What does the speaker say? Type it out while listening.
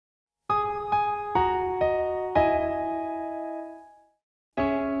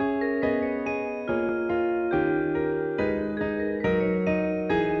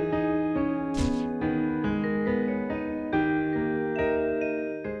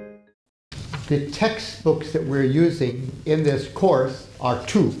The textbooks that we're using in this course are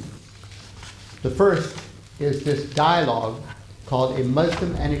two. The first is this dialogue called A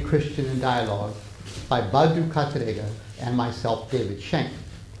Muslim and a Christian in Dialogue by Badru Katarega and myself, David Schenk.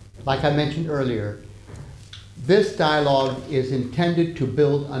 Like I mentioned earlier, this dialogue is intended to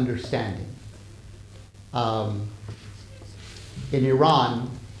build understanding. In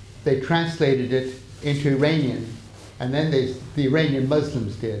Iran, they translated it into Iranian, and then the Iranian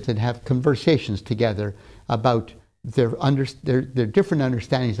Muslims did, and have conversations together about their different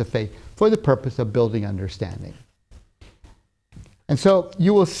understandings of faith for the purpose of building understanding. And so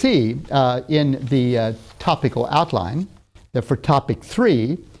you will see in the topical outline that for topic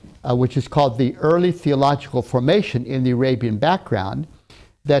 3, which is called the early theological formation in the Arabian background,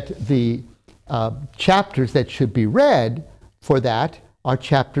 that the chapters that should be read for that are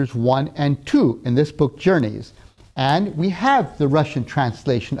chapters 1 and 2 in this book, Journeys. And we have the Russian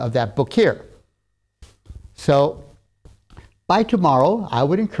translation of that book here. So by tomorrow, I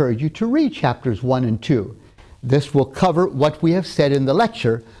would encourage you to read chapters 1 and 2. This will cover what we have said in the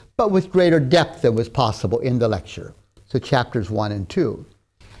lecture, but with greater depth than was possible in the lecture. So chapters 1 and 2.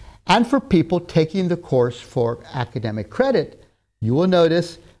 And for people taking the course for academic credit, you will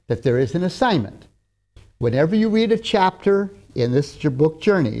notice that there is an assignment. Whenever you read a chapter in this book,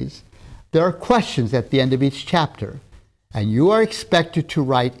 Journeys, there are questions at the end of each chapter, and you are expected to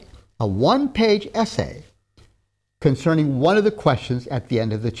write a one-page essay concerning one of the questions at the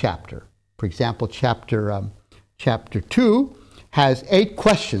end of the chapter. For example, chapter 2 has 8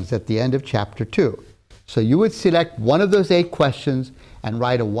 questions at the end of chapter 2. So you would select one of those 8 questions and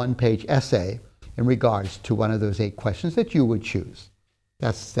write a one-page essay in regards to one of those 8 questions that you would choose.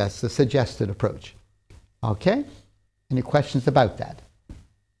 That's the suggested approach. Okay? Any questions about that?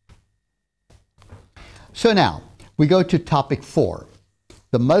 So now, we go to topic 4,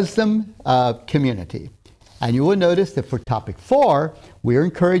 the Muslim community. And you will notice that for topic 4, we're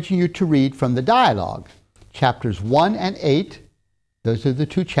encouraging you to read from the dialogue. Chapters 1 and 8, those are the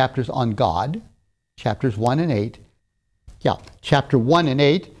 2 chapters on God. Chapters 1 and 8. Yeah, chapter 1 and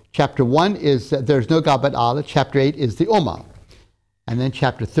 8. Chapter 1 is there's no God but Allah. Chapter 8 is the Ummah. And then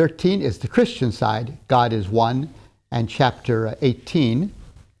chapter 13 is the Christian side, God is one. And chapter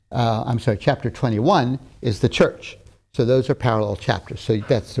 21 is the church. So those are parallel chapters. So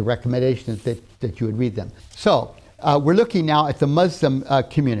that's the recommendation that you would read them. So we're looking now at the Muslim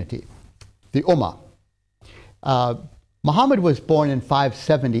community, the Ummah. Muhammad was born in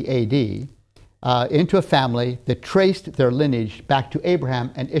 570 AD into a family that traced their lineage back to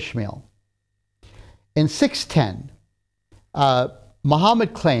Abraham and Ishmael. In 610,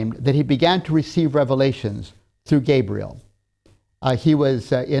 Muhammad claimed that he began to receive revelations through Gabriel. He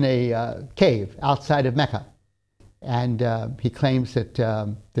was in a cave outside of Mecca, and he claims that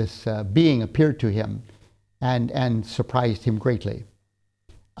this being appeared to him and surprised him greatly.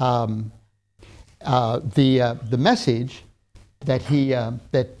 The message that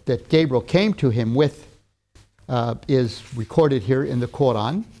that Gabriel came to him with is recorded here in the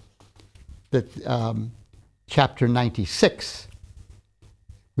Quran, that chapter 96.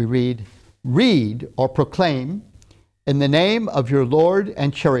 We read or proclaim in the name of your Lord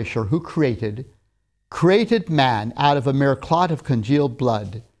and Cherisher, who created man out of a mere clot of congealed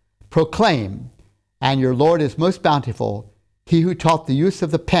blood. Proclaim, and your Lord is most bountiful. He who taught the use of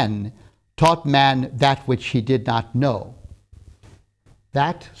the pen taught man that which he did not know.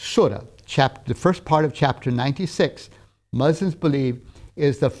 That surah, the first part of chapter 96, Muslims believe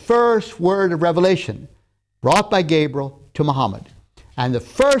is the first word of revelation brought by Gabriel to Muhammad. And the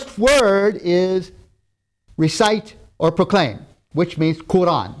first word is recite or proclaim, which means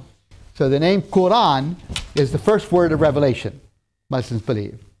Quran. So the name Quran is the first word of revelation, Muslims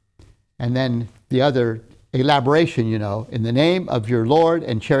believe. And then the other elaboration, in the name of your Lord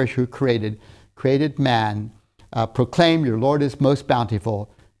and Cherisher who created man, proclaim your Lord is most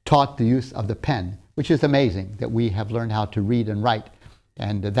bountiful, taught the use of the pen, which is amazing that we have learned how to read and write.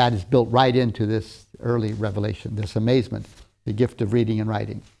 And that is built right into this early revelation, this amazement, the gift of reading and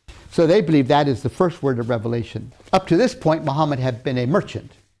writing. So they believe that is the first word of revelation. Up to this point, Muhammad had been a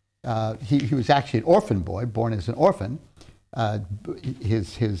merchant. He was actually an orphan boy, born as an orphan.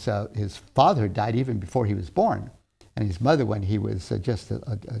 His father died even before he was born, and his mother when he was just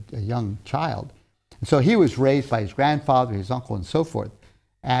a young child. And so he was raised by his grandfather, his uncle, and so forth.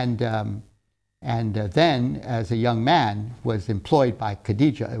 And then, as a young man, was employed by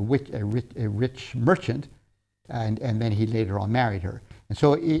Khadija, a rich merchant, and then he later on married her. And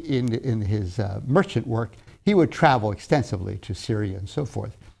so in his merchant work, he would travel extensively to Syria and so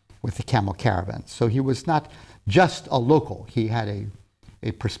forth with the camel caravans. So he was not just a local. He had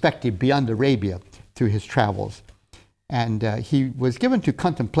a perspective beyond Arabia through his travels. And he was given to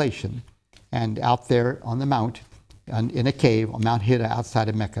contemplation, and out there on the mount, in a cave on Mount Hira outside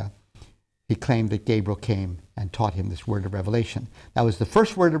of Mecca, he claimed that Gabriel came and taught him this word of revelation. That was the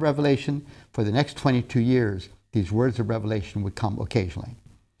first word of revelation. For the next 22 years, these words of revelation would come occasionally.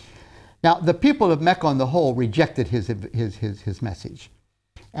 Now, the people of Mecca on the whole rejected his message.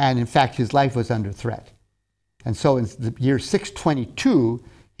 And in fact, his life was under threat. And so in the year 622,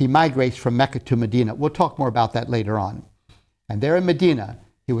 he migrates from Mecca to Medina. We'll talk more about that later on. And there in Medina,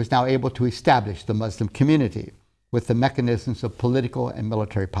 he was now able to establish the Muslim community with the mechanisms of political and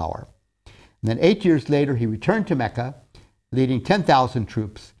military power. And then 8 years later, he returned to Mecca, leading 10,000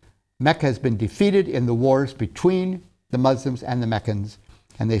 troops. Mecca has been defeated in the wars between the Muslims and the Meccans,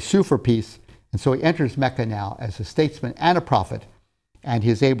 and they sue for peace. And so he enters Mecca now as a statesman and a prophet, and he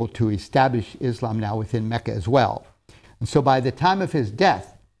is able to establish Islam now within Mecca as well. And so by the time of his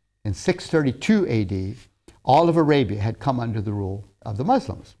death, in 632 AD, all of Arabia had come under the rule of the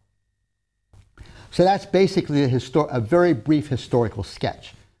Muslims. So that's basically a very brief historical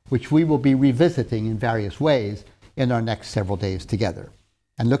sketch, which we will be revisiting in various ways in our next several days together,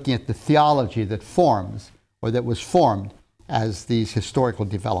 and looking at the theology that forms, or that was formed, as these historical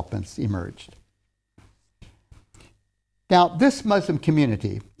developments emerged. Now, this Muslim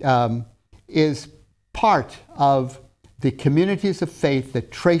community is part of the communities of faith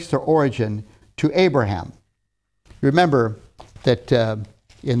that trace their origin to Abraham. Remember that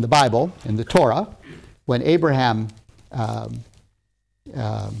in the Bible, in the Torah, when Abraham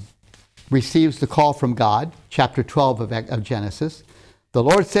receives the call from God, chapter 12 of Genesis, the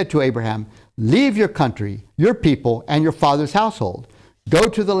Lord said to Abraham, "Leave your country, your people, and your father's household. Go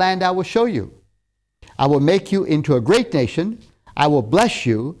to the land I will show you. I will make you into a great nation. I will bless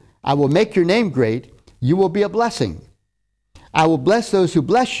you. I will make your name great. You will be a blessing. I will bless those who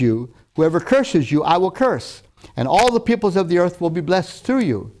bless you. Whoever curses you, I will curse. And all the peoples of the earth will be blessed through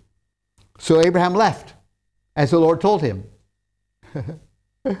you." So Abraham left, as the Lord told him.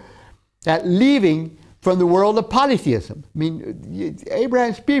 That leaving from the world of polytheism. I mean,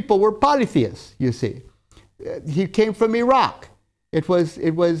 Abraham's people were polytheists, you see. He came from Iraq. It was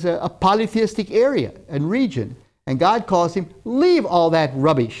a polytheistic area and region. And God calls him, leave all that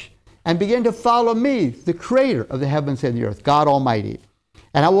rubbish and begin to follow me, the creator of the heavens and the earth, God Almighty.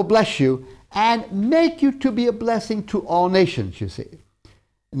 And I will bless you and make you to be a blessing to all nations, you see.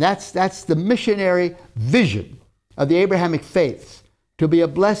 And that's the missionary vision of the Abrahamic faiths, to be a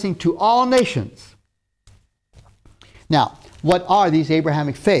blessing to all nations. Now, what are these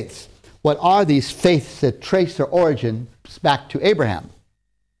Abrahamic faiths? What are these faiths that trace their origins back to Abraham?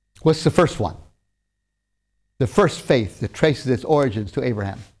 What's the first one? The first faith that traces its origins to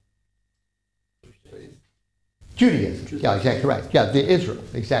Abraham? Judaism. Yeah, exactly right. Yeah, the Israel.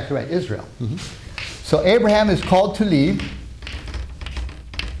 Exactly right. Israel. Mm-hmm. So Abraham is called to leave,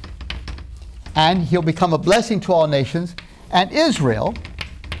 and he'll become a blessing to all nations. And Israel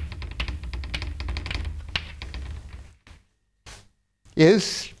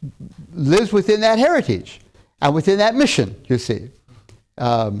lives within that heritage and within that mission, you see,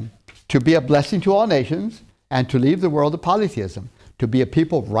 to be a blessing to all nations and to leave the world of polytheism, to be a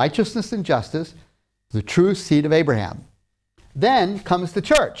people of righteousness and justice, the true seed of Abraham. Then comes the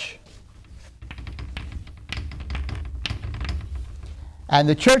church. And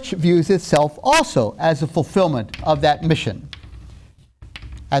the church views itself also as a fulfillment of that mission.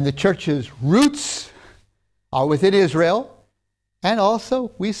 And the church's roots are within Israel. And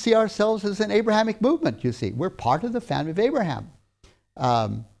also, we see ourselves as an Abrahamic movement, you see. We're part of the family of Abraham.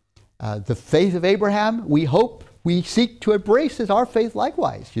 The faith of Abraham, we hope, we seek to embrace as our faith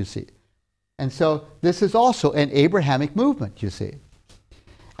likewise, you see. And so this is also an Abrahamic movement, you see.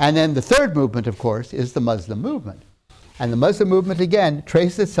 And then the third movement, of course, is the Muslim movement. And the Muslim movement, again,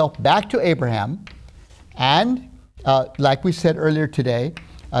 traces itself back to Abraham and, like we said earlier today,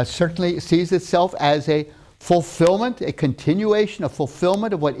 certainly sees itself as a fulfillment, a continuation, a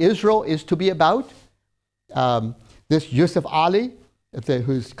fulfillment of what Israel is to be about. This Yusuf Ali,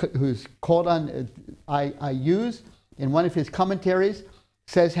 who's called on, I use in one of his commentaries,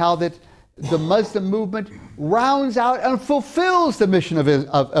 says how that the Muslim movement rounds out and fulfills the mission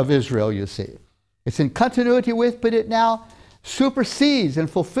of Israel, you see. It's in continuity with, but it now supersedes and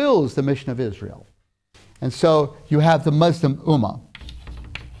fulfills the mission of Israel. And so you have the Muslim Ummah,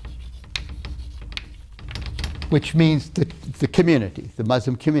 which means the community, the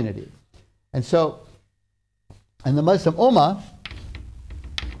Muslim community. And so, and the Muslim Ummah,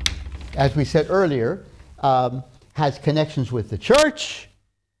 as we said earlier, has connections with the church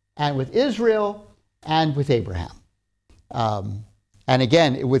and with Israel and with Abraham. And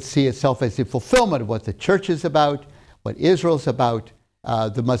again, it would see itself as the fulfillment of what the church is about, what Israel's about.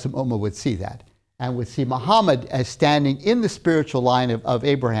 The Muslim Ummah would see that, and would see Muhammad as standing in the spiritual line of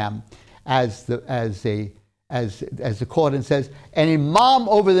Abraham, as the Quran says, an imam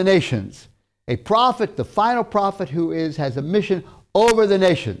over the nations, a prophet, the final prophet who has a mission over the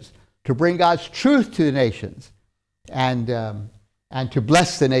nations to bring God's truth to the nations, and to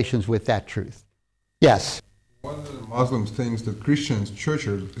bless the nations with that truth. Yes. What are the Muslims things that Christians church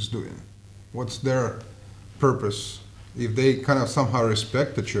is doing? What's their purpose? If they kind of somehow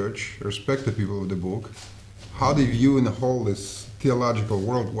respect the church, respect the people of the book, how do you view in the whole this theological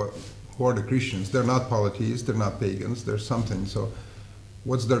world who are the Christians? They're not polytheists, they're not pagans, they're something. So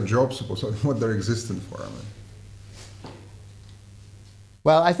what's their job supposed to be, what they're existing for? I mean.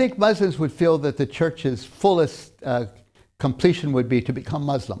 Well, I think Muslims would feel that the church's fullest completion would be to become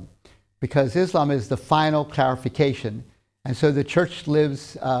Muslim, because Islam is the final clarification. And so the church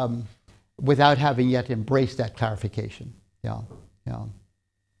lives without having yet embraced that clarification. Yeah, yeah.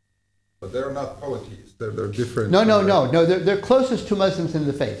 But they're not polytheists. They're different. No. They're closest to Muslims in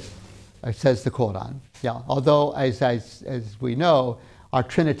the faith, says the Quran. Yeah. Although, as we know, our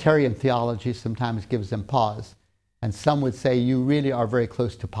Trinitarian theology sometimes gives them pause, and some would say you really are very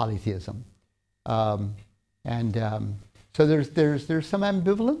close to polytheism. So there's some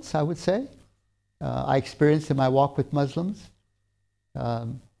ambivalence, I would say. I experienced in my walk with Muslims.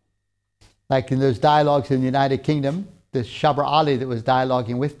 Like in those dialogues in the United Kingdom, this Shabr Ali that was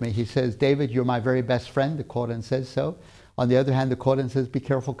dialoguing with me, he says, David, you're my very best friend. The Quran says so. On the other hand, the Quran says, be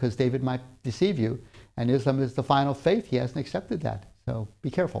careful because David might deceive you. And Islam is the final faith. He hasn't accepted that. So be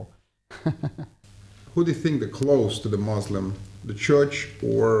careful. Who do you think the close to the Muslim, the church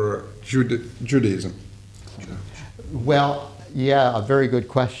or Judaism? Well, yeah, a very good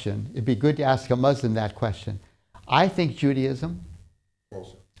question. It'd be good to ask a Muslim that question. I think Judaism.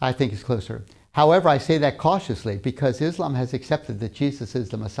 Closer. I think it's closer. However, I say that cautiously because Islam has accepted that Jesus is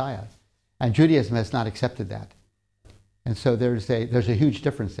the Messiah, and Judaism has not accepted that. And so there's a huge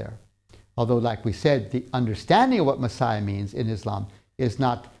difference there. Although, like we said, the understanding of what Messiah means in Islam is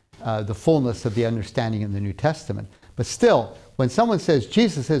not the fullness of the understanding in the New Testament. But still, when someone says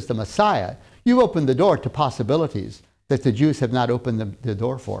Jesus is the Messiah, you open the door to possibilities that the Jews have not opened the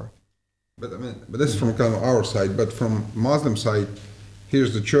door for. But this is from kind of our side. But from Muslim side,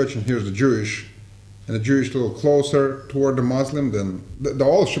 here's the church and here's the Jewish, and the Jewish a little closer toward the Muslim. Then they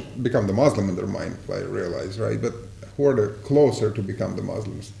all should become the Muslim in their mind, I realize, right? But who are the closer to become the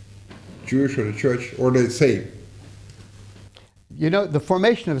Muslims? Jewish or the church, or they say? You know, the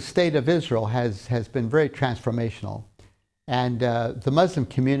formation of the State of Israel has been very transformational. And the Muslim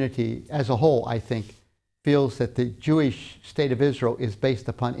community as a whole, I think, feels that the Jewish State of Israel is based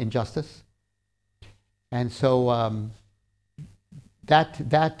upon injustice. And so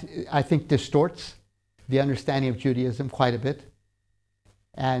that I think distorts the understanding of Judaism quite a bit.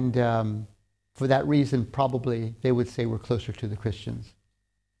 And for that reason, probably they would say we're closer to the Christians.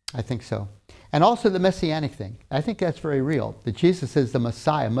 I think so. And also the Messianic thing. I think that's very real. That Jesus is the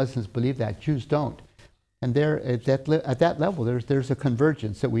Messiah. Muslims believe that. Jews don't. And there, at that level, there's a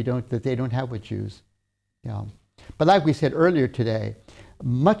convergence that they don't have with Jews. Yeah. But like we said earlier today,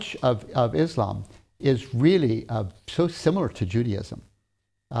 much of Islam is really so similar to Judaism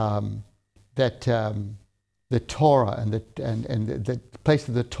that the Torah and the place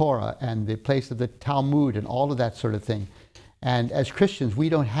of the Torah and the place of the Talmud and all of that sort of thing. And as Christians, we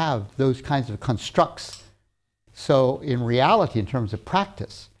don't have those kinds of constructs. So in reality, in terms of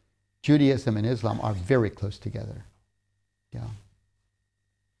practice, Judaism and Islam are very close together. Yeah.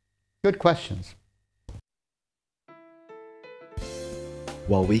 Good questions.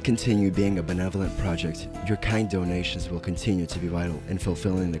 While we continue being a benevolent project, your kind donations will continue to be vital in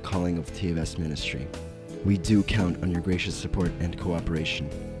fulfilling the calling of TFS ministry. We do count on your gracious support and cooperation.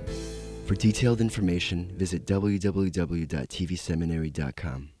 For detailed information, visit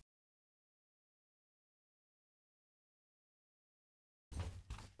www.tvseminary.com.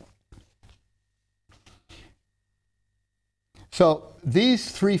 So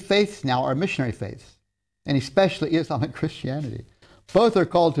these three faiths now are missionary faiths, and especially Islam and Christianity. Both are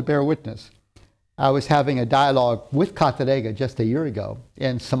called to bear witness. I was having a dialogue with Qatarega just a year ago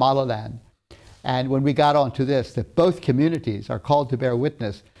in Somaliland, and when we got onto this, that both communities are called to bear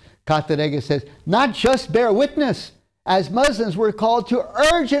witness, Qatarega says, not just bear witness, as Muslims we're called to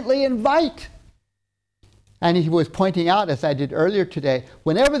urgently invite. And he was pointing out, as I did earlier today,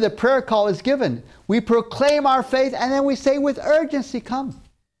 whenever the prayer call is given, we proclaim our faith and then we say with urgency, come.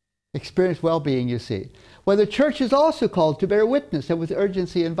 Experience well-being, you see. Well, the church is also called to bear witness and with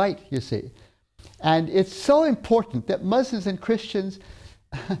urgency invite, you see. And it's so important that Muslims and Christians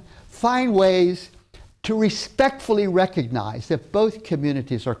find ways to respectfully recognize that both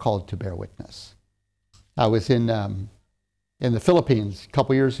communities are called to bear witness. I was in the Philippines a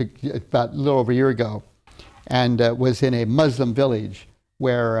couple years ago, about a little over a year ago, and was in a Muslim village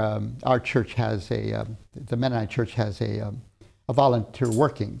where our church has the Mennonite church has a volunteer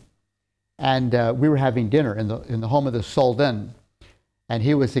working. And we were having dinner in the home of the Soldan. And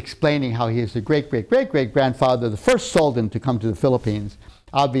he was explaining how he is the great-great-great-great-grandfather of the first Soldan to come to the Philippines.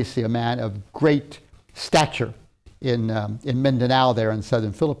 Obviously a man of great stature in Mindanao there in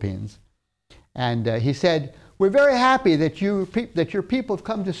southern Philippines. And he said, we're very happy that your people have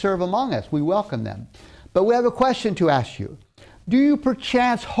come to serve among us. We welcome them. But we have a question to ask you. Do you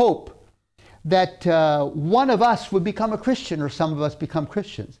perchance hope that one of us would become a Christian or some of us become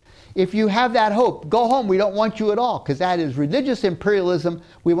Christians? If you have that hope, go home. We don't want you at all, because that is religious imperialism.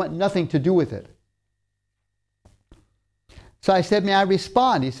 We want nothing to do with it. So I said, may I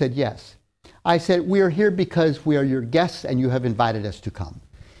respond? He said, yes. I said, we are here because we are your guests and you have invited us to come.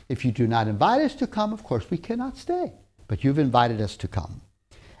 If you do not invite us to come, of course, we cannot stay. But you've invited us to come.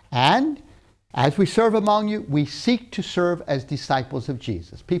 And as we serve among you, we seek to serve as disciples of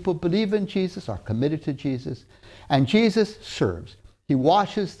Jesus. People believe in Jesus, are committed to Jesus, and Jesus serves. He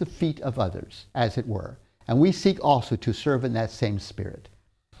washes the feet of others, as it were. And we seek also to serve in that same spirit.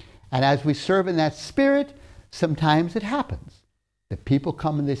 And as we serve in that spirit, sometimes it happens that people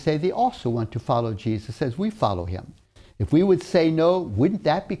come and they say they also want to follow Jesus as we follow him. If we would say no, wouldn't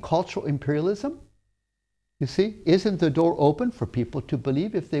that be cultural imperialism? You see, isn't the door open for people to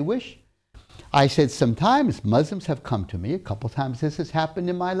believe if they wish? I said sometimes Muslims have come to me, a couple times this has happened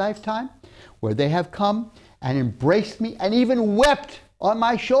in my lifetime, where they have come and embraced me and even wept on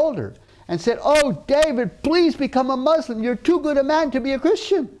my shoulder and said, oh, David, please become a Muslim. You're too good a man to be a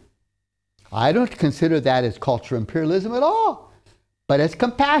Christian. I don't consider that as cultural imperialism at all, but as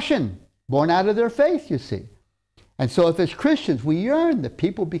compassion born out of their faith, you see. And so if as Christians we yearn that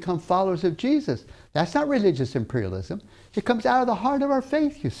people become followers of Jesus, that's not religious imperialism. It comes out of the heart of our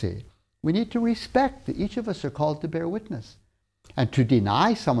faith, you see. We need to respect that each of us are called to bear witness. And to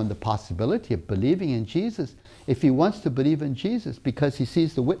deny someone the possibility of believing in Jesus, if he wants to believe in Jesus because he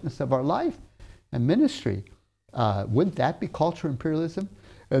sees the witness of our life and ministry, wouldn't that be cultural imperialism?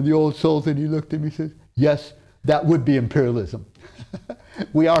 And the old soul, and he looked at me and said, yes, that would be imperialism.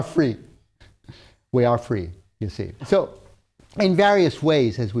 We are free. We are free, you see. So in various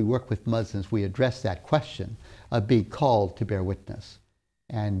ways, as we work with Muslims, we address that question of being called to bear witness.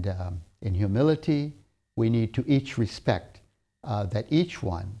 And in humility, we need to each respect that each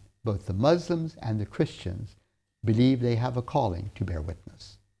one, both the Muslims and the Christians, believe they have a calling to bear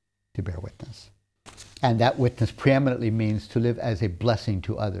witness, to bear witness. And that witness preeminently means to live as a blessing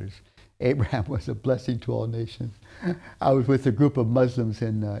to others. Abraham was a blessing to all nations. I was with a group of Muslims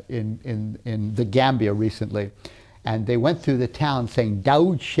in the Gambia recently, and they went through the town saying,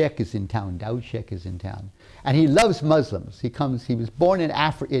 Daoud Sheikh is in town, Daoud Sheikh is in town. And he loves Muslims. He was born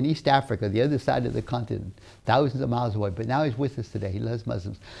in East Africa, the other side of the continent, thousands of miles away, but now he's with us today. He loves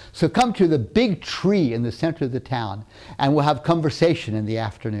Muslims. So come to the big tree in the center of the town, and we'll have conversation in the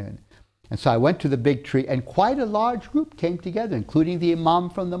afternoon. And so I went to the big tree, and quite a large group came together, including the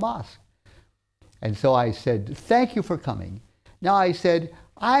imam from the mosque. And so I said, thank you for coming. Now I said,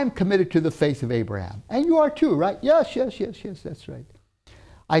 I'm committed to the faith of Abraham. And you are too, right? Yes, yes, yes, yes, that's right.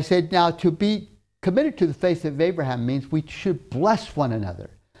 I said, now to be committed to the faith of Abraham means we should bless one another.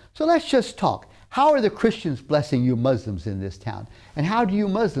 So let's just talk. How are the Christians blessing you Muslims in this town? And how do you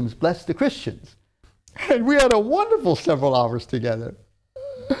Muslims bless the Christians? And we had a wonderful several hours together.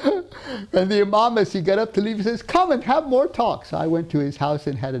 And the imam, as he got up to leave, he says, come and have more talks. So I went to his house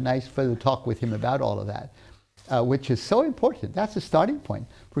and had a nice further talk with him about all of that, which is so important. That's the starting point.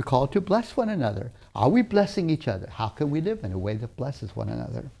 We're called to bless one another. Are we blessing each other? How can we live in a way that blesses one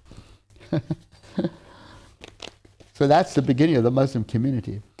another? So that's the beginning of the Muslim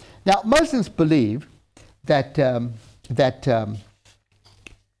community. Now, Muslims believe that that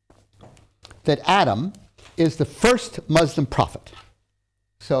Adam is the first Muslim prophet.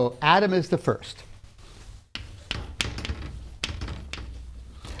 So Adam is the first.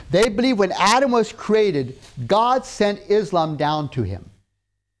 They believe when Adam was created, God sent Islam down to him,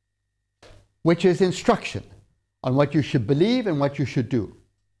 which is instruction on what you should believe and what you should do.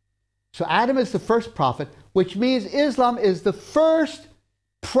 So Adam is the first prophet, which means Islam is the first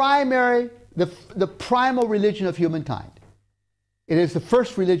primary, the primal religion of humankind. It is the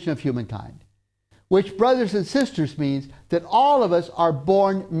first religion of humankind, which, brothers and sisters, means that all of us are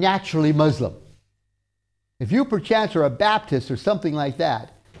born naturally Muslim. If you perchance are a Baptist or something like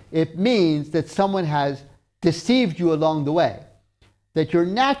that, it means that someone has deceived you along the way. That your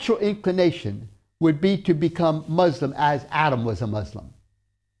natural inclination would be to become Muslim as Adam was a Muslim.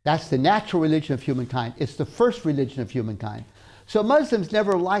 That's the natural religion of humankind. It's the first religion of humankind. So Muslims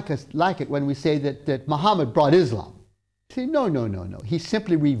never like it when we say that Muhammad brought Islam. See, no. He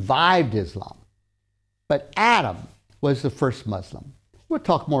simply revived Islam. But Adam was the first Muslim. We'll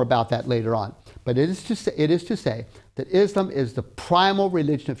talk more about that later on. But it is to say that Islam is the primal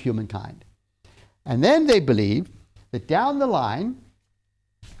religion of humankind. And then they believe that down the line,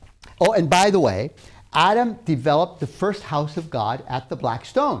 oh, and by the way, Adam developed the first house of God at the Black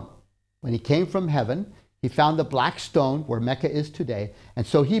Stone. When he came from heaven, he found the Black Stone where Mecca is today, and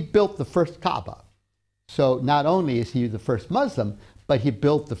so he built the first Kaaba. So not only is he the first Muslim, but he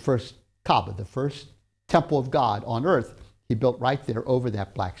built the first Kaaba, the first temple of God on earth. He built right there over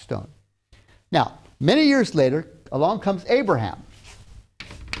that Black Stone. Now, many years later, along comes Abraham.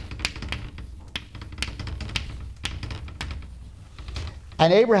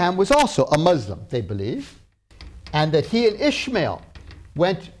 And Abraham was also a Muslim, they believe, and that he and Ishmael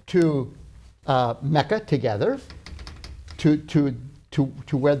went to Mecca together to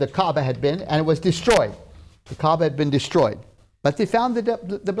where the Kaaba had been, and it was destroyed. The Kaaba had been destroyed. But they found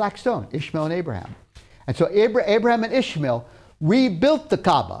the Black Stone, Ishmael and Abraham. And so Abraham and Ishmael rebuilt the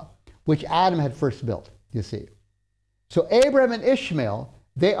Kaaba, which Adam had first built, you see. So Abraham and Ishmael,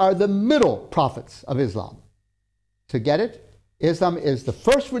 they are the middle prophets of Islam. So get it? Islam is the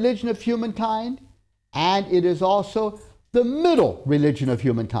first religion of humankind, and it is also the middle religion of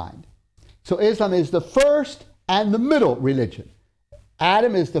humankind. So Islam is the first and the middle religion.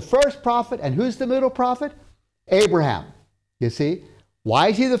 Adam is the first prophet, and who's the middle prophet? Abraham. You see? Why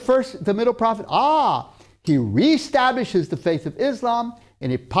is he the middle prophet? He reestablishes the faith of Islam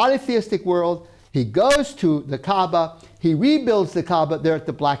in a polytheistic world. He goes to the Kaaba. He rebuilds the Kaaba there at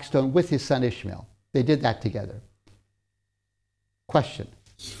the Black Stone with his son Ishmael. They did that together. Question.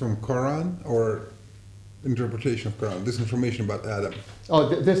 From Quran or interpretation of Quran? This information about Adam. Oh,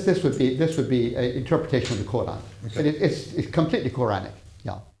 this would be an interpretation of the Quran. Okay. But it's completely Quranic.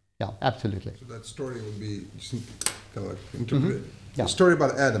 Yeah, absolutely. So that story would be just kind of like interpreted. Yeah. The story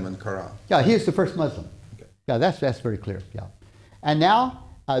about Adam and Quran. Yeah, he is the first Muslim. Okay. Yeah, that's very clear. Yeah, and now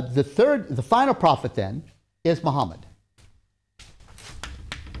the final prophet then is Muhammad.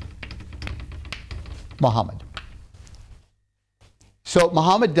 Muhammad. So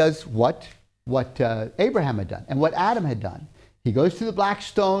Muhammad does what Abraham had done and what Adam had done. He goes to the Black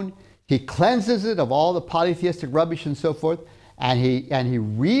Stone, he cleanses it of all the polytheistic rubbish and so forth, and he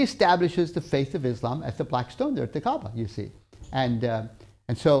reestablishes the faith of Islam at the Black Stone there at the Kaaba, you see. And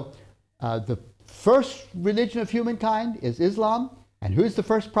so the first religion of humankind is Islam, and who's the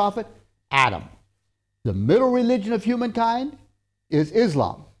first prophet? Adam. The middle religion of humankind is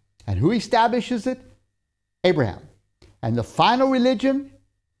Islam, and who establishes it? Abraham. And the final religion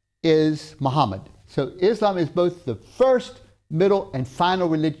is Muhammad. So Islam is both the first, middle, and final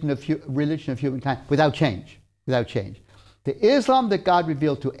religion of humankind without change. Without change. The Islam that God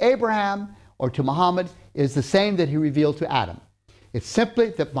revealed to Abraham or to Muhammad is the same that he revealed to Adam. It's simply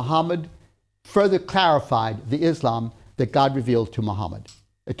that Muhammad further clarified the Islam that God revealed to Muhammad,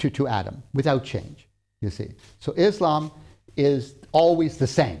 to Adam, without change, you see. So Islam is always the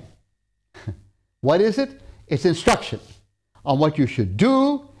same. What is it? It's instruction on what you should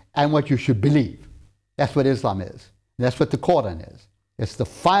do and what you should believe. That's what Islam is. And that's what the Quran is. It's the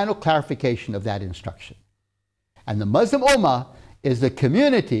final clarification of that instruction. And the Muslim Ummah is the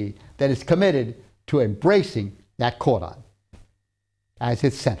community that is committed to embracing that Quran as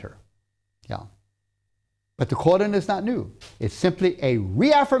its center. Yeah. But the Quran is not new. It's simply a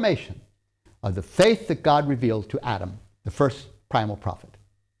reaffirmation of the faith that God revealed to Adam, the first primal prophet.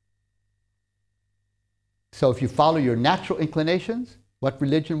 So if you follow your natural inclinations, what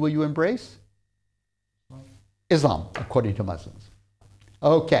religion will you embrace? Islam, according to Muslims.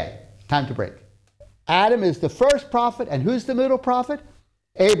 Okay, time to break. Adam is the first prophet, and who's the middle prophet?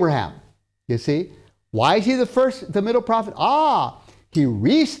 Abraham. You see? Why is he the middle prophet? He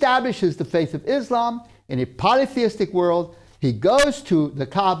reestablishes the faith of Islam in a polytheistic world. He goes to the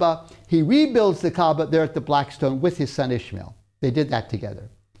Kaaba. He rebuilds the Kaaba there at the Black Stone with his son Ishmael. They did that together.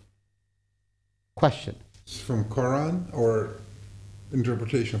 Question. From Quran or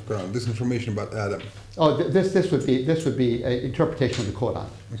interpretation of Quran? This information about Adam. Oh, this would be an interpretation of the Quran.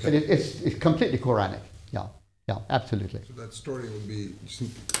 Okay. But it's completely Quranic. Yeah, absolutely. So that story would be just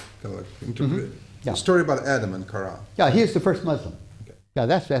kind of like interpreted. Yeah. The story about Adam and Quran. Yeah, he is the first Muslim. Okay. Yeah,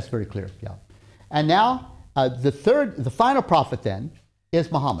 that's very clear. Yeah, and now the final prophet then is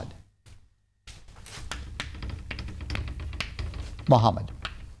Muhammad. Muhammad.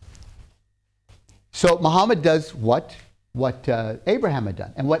 So Muhammad does what Abraham had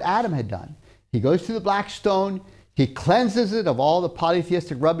done and what Adam had done. He goes to the black stone, he cleanses it of all the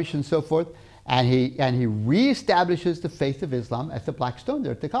polytheistic rubbish and so forth, and he reestablishes the faith of Islam at the black stone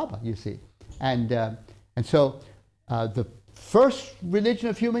there at the Kaaba, you see. And so the first religion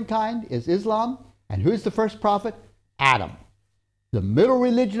of humankind is Islam. And who's the first prophet? Adam. The middle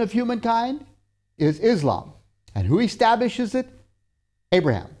religion of humankind is Islam. And who establishes it?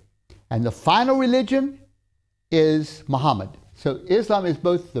 Abraham. And the final religion is Muhammad. So Islam is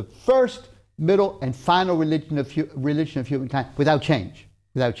both the first, middle, and final religion of humankind without change.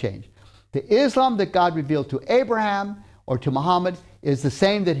 Without change. The Islam that God revealed to Abraham or to Muhammad is the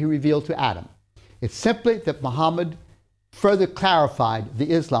same that he revealed to Adam. It's simply that Muhammad further clarified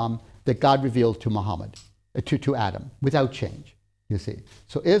the Islam that God revealed to Muhammad, to Adam, without change, you see.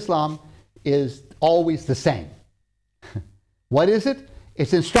 So Islam is always the same. What is it?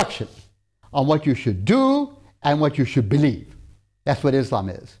 It's instruction on what you should do and what you should believe. That's what Islam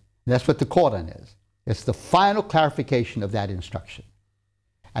is. And that's what the Quran is. It's the final clarification of that instruction.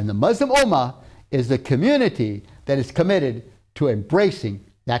 And the Muslim Ummah is the community that is committed to embracing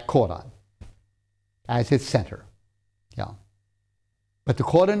that Quran as its center. Yeah. But the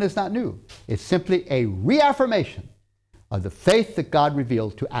Quran is not new. It's simply a reaffirmation of the faith that God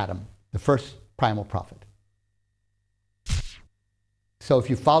revealed to Adam, the first primal prophet. So if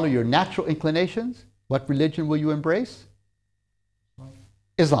you follow your natural inclinations, what religion will you embrace?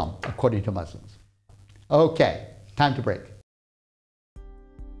 Islam, according to Muslims. Okay, time to break.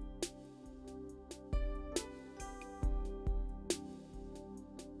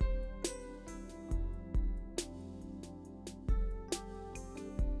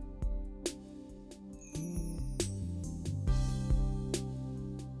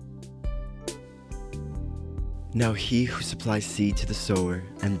 Now he who supplies seed to the sower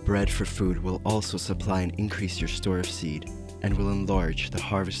and bread for food will also supply and increase your store of seed, and will enlarge the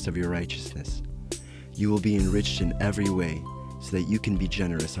harvest of your righteousness. You will be enriched in every way, so that you can be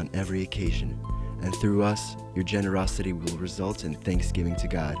generous on every occasion, and through us, your generosity will result in thanksgiving to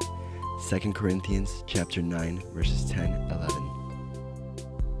God. 2 Corinthians chapter 9, verses 10, 11.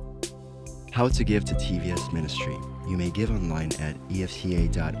 How to give to TVS Ministry. You may give online at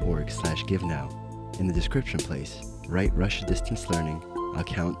efca.org/givenow. In the description place, write Russia Distance Learning,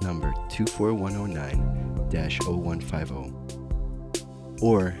 account number 24109-0150.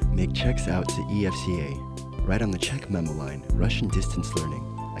 Or make checks out to EFCA. Write on the check memo line, Russian Distance Learning,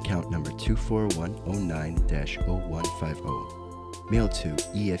 account number 24109-0150. Mail to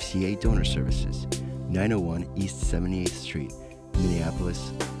EFCA Donor Services, 901 East 78th Street,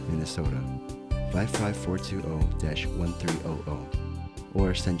 Minneapolis, Minnesota, 55420-1300.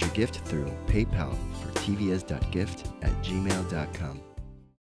 Or send your gift through PayPal for tvs.gift@gmail.com.